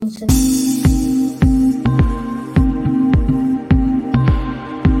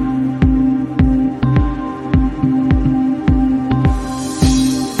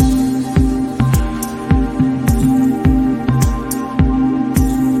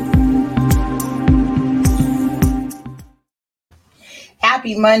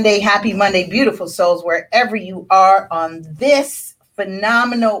Happy Monday, beautiful souls, wherever you are on this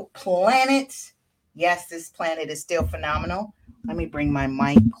phenomenal planet. Yes, this planet is still phenomenal. Let me bring my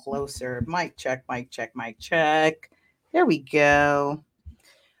mic closer. Mic check, mic check, mic check. There we go.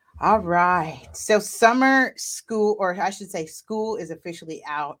 All right. So summer school, or I should say school is officially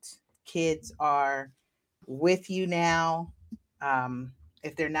out. Kids are with you now.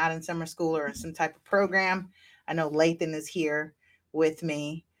 If they're not in summer school or in some type of program, I know Lathan is here with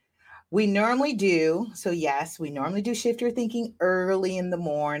me. We normally do. So, yes, we normally do shift your thinking early in the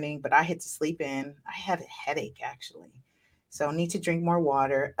morning, but I had to sleep in. I had a headache actually. So, I need to drink more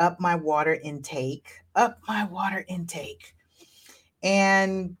water, up my water intake,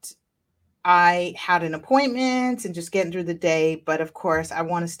 And I had an appointment and just getting through the day. But of course, I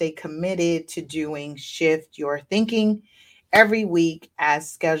want to stay committed to doing shift your thinking every week as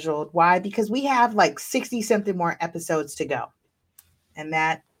scheduled. Why? Because we have like 60 something more episodes to go. And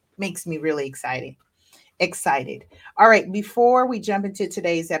that makes me really excited. All right, before we jump into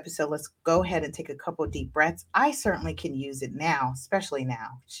today's episode, let's go ahead and take a couple of deep breaths. I certainly can use it now, especially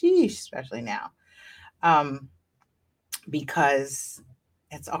now. Especially now. Because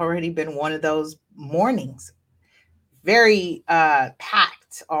it's already been one of those mornings, very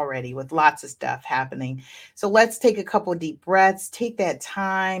packed already with lots of stuff happening. So let's take a couple of deep breaths, take that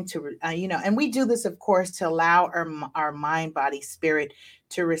time to, and we do this, of course, to allow our mind, body, spirit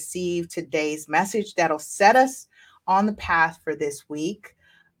to receive today's message that'll set us on the path for this week,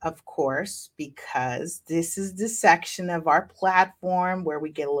 of course, because this is the section of our platform where we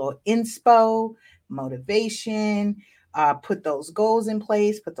get a little inspo, motivation, put those goals in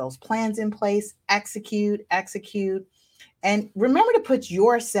place, put those plans in place, execute. And remember to put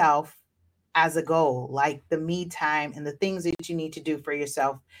yourself as a goal, like the me time and the things that you need to do for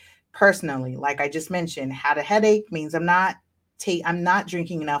yourself personally. Like I just mentioned, had a headache means I'm not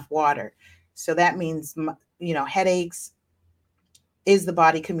drinking enough water. So that means, headaches is the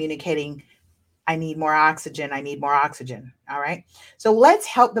body communicating, I need more oxygen. All right. So let's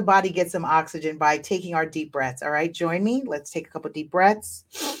help the body get some oxygen by taking our deep breaths. All right. Join me. Let's take a couple deep breaths.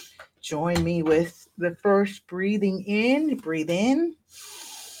 Join me with the first breathing in. Breathe in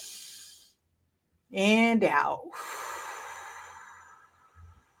and out.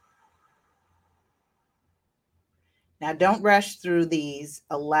 Now, don't rush through these.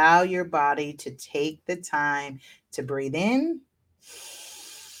 Allow your body to take the time to breathe in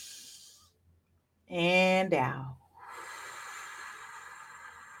and out.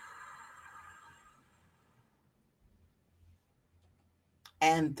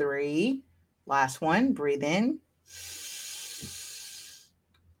 And 3. Last one. Breathe in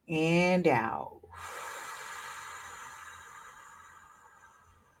and out.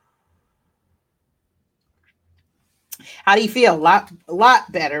 How do you feel? A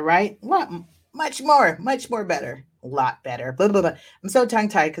lot better, right? Much more better. A lot better. Blah, blah, blah. I'm so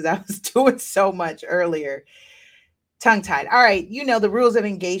tongue-tied because I was doing so much earlier. Tongue-tied. All right. You know the rules of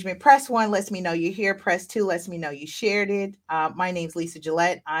engagement. Press 1 lets me know you're here. Press 2 lets me know you shared it. My name's Lisa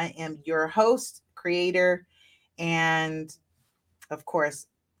Gillette. I am your host, creator, and of course,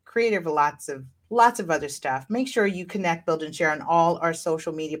 creator of lots of other stuff. Make sure you connect, build, and share on all our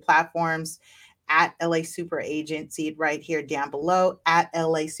social media platforms at LA Super Agent. See it right here down below at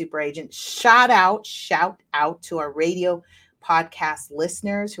LA Super Agent. Shout out to our radio podcast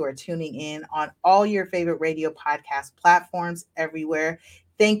listeners who are tuning in on all your favorite radio podcast platforms everywhere.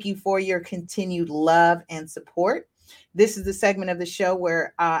 Thank you for your continued love and support. This is the segment of the show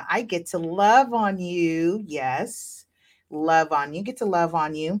where I get to love on you. Yes, love on you. Get to love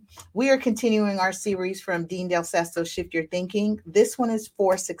on you. We are continuing our series from Dean Del Sesto, Shift Your Thinking. This one is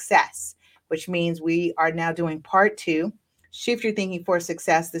for success, which means we are now doing part 2, Shift Your Thinking for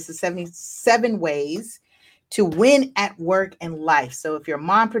Success. This is 77 ways to win at work and life. So if you're a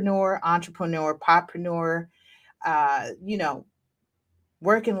mompreneur, entrepreneur, popreneur,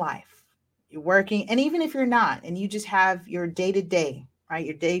 work and life, you're working. And even if you're not, and you just have your day-to-day, right?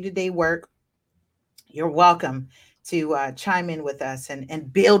 Your day-to-day work, you're welcome to chime in with us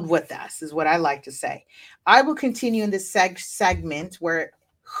and build with us is what I like to say. I will continue in this segment where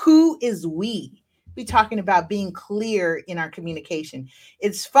who is we? Be talking about being clear in our communication.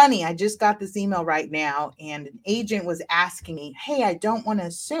 It's funny. I just got this email right now and an agent was asking me, hey, I don't want to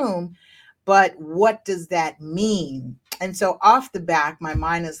assume, but what does that mean? And so off the back, my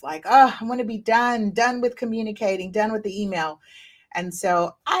mind is like, oh, I want to be done with communicating, done with the email. And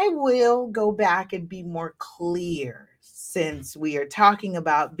so I will go back and be more clear, since we are talking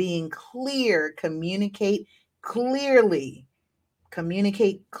about being clear. Clearly,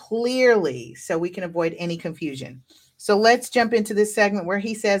 communicate clearly so we can avoid any confusion. So let's jump into this segment where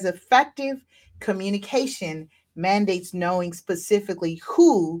he says effective communication mandates knowing specifically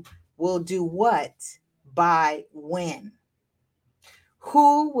who will do what by when.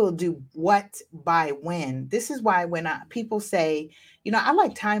 Who will do what by when? This is why when people say, I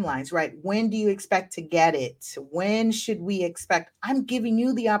like timelines, right? When do you expect to get it? When should we expect? I'm giving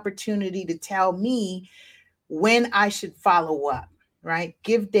you the opportunity to tell me when I should follow up, right?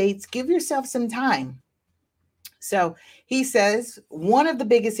 Give dates, give yourself some time. So he says one of the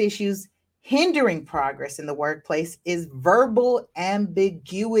biggest issues hindering progress in the workplace is verbal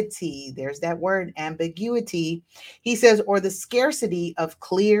ambiguity. There's that word, ambiguity. He says, or the scarcity of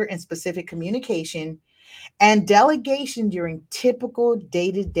clear and specific communication and delegation during typical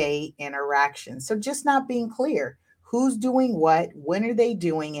day-to-day interactions. So just not being clear. Who's doing what? When are they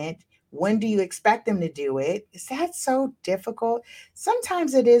doing it? When do you expect them to do it? Is that so difficult?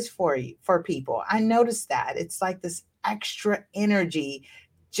 Sometimes it is for people. I noticed that. It's like this extra energy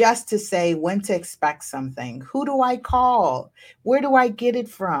just to say when to expect something. Who do I call? Where do I get it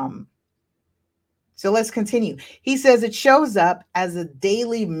from? So let's continue. He says it shows up as a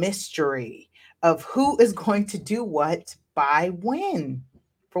daily mystery of who is going to do what by when.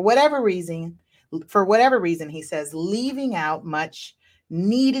 For whatever reason, he says leaving out much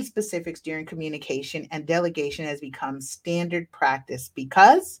needed specifics during communication and delegation has become standard practice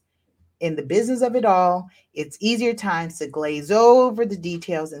because in the business of it all, it's easier times to glaze over the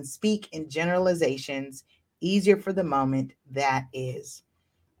details and speak in generalizations, easier for the moment that is.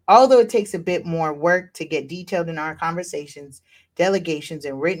 Although it takes a bit more work to get detailed in our conversations, delegations,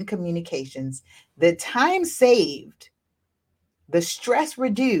 and written communications, the time saved, the stress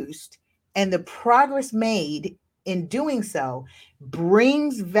reduced, and the progress made in doing so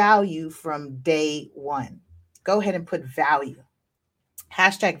brings value from day one. Go ahead and put value.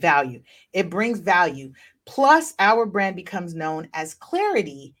 Hashtag value. It brings value. Plus, our brand becomes known as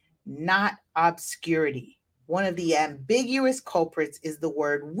clarity, not obscurity. One of the ambiguous culprits is the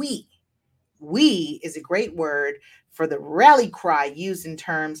word we. We is a great word for the rally cry used in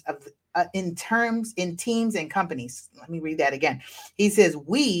terms of in teams and companies. Let me read that again. He says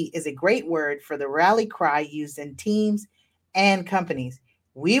we is a great word for the rally cry used in teams and companies.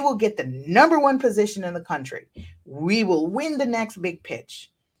 We will get the number one position in the country. We will win the next big pitch.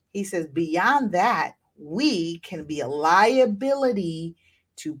 He says beyond that, we can be a liability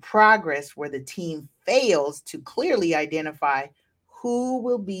to progress where the team fails to clearly identify who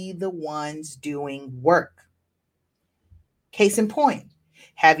will be the ones doing work. Case in point,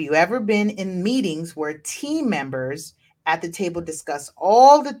 have you ever been in meetings where team members at the table discuss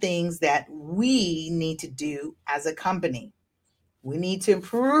all the things that we need to do as a company? We need to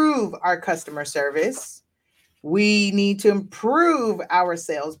improve our customer service. We need to improve our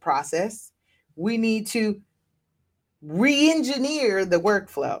sales process. We need to re-engineer the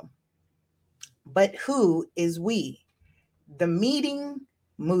workflow. But who is we? The meeting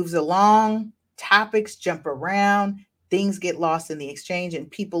moves along, topics jump around, things get lost in the exchange,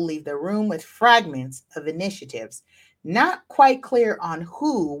 and people leave the room with fragments of initiatives, not quite clear on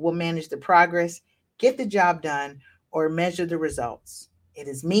who will manage the progress, get the job done, or measure the results. It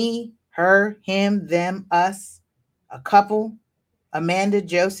is me, her, him, them, us, a couple, Amanda,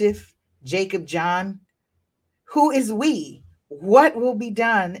 Joseph, Jacob, John. Who is we? What will be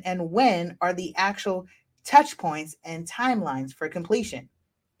done? And when are the actual touch points and timelines for completion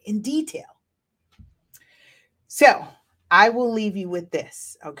in detail? So I will leave you with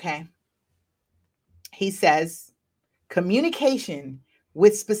this, okay? He says, communication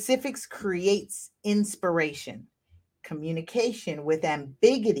with specifics creates inspiration. Communication with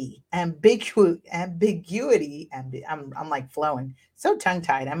ambiguity, I'm like flowing, so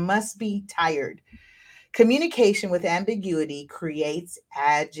tongue-tied. I must be tired. Communication with ambiguity creates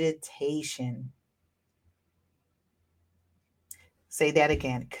agitation. Say that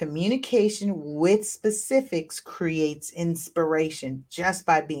again. Communication with specifics creates inspiration just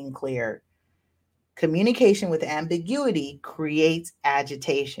by being clear. Communication with ambiguity creates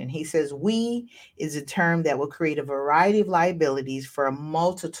agitation. He says, we is a term that will create a variety of liabilities for a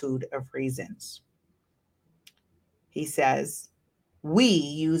multitude of reasons. He says, we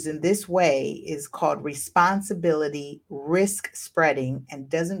used in this way is called responsibility risk spreading and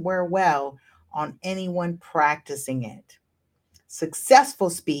doesn't wear well on anyone practicing it.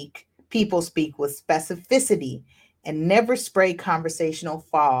 Successful people speak with specificity and never spray conversational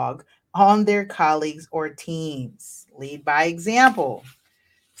fog on their colleagues or teams. Lead by example.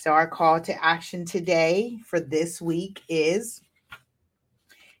 So, our call to action today for this week is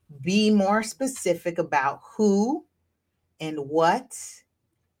be more specific about who and what,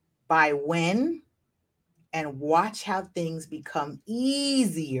 by when, and watch how things become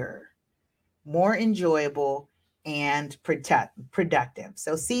easier, more enjoyable, and productive.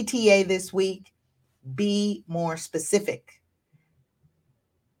 So, CTA this week, be more specific.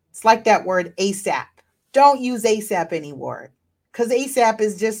 It's like that word ASAP. Don't use ASAP anymore because ASAP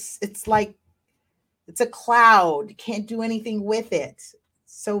is just, it's like, it's a cloud. You can't do anything with it.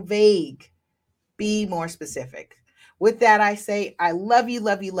 So vague. Be more specific. With that, I say, I love you,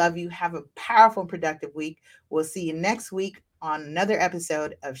 love you, love you. Have a powerful and productive week. We'll see you next week on another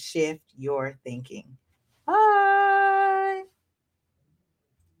episode of Shift Your Thinking.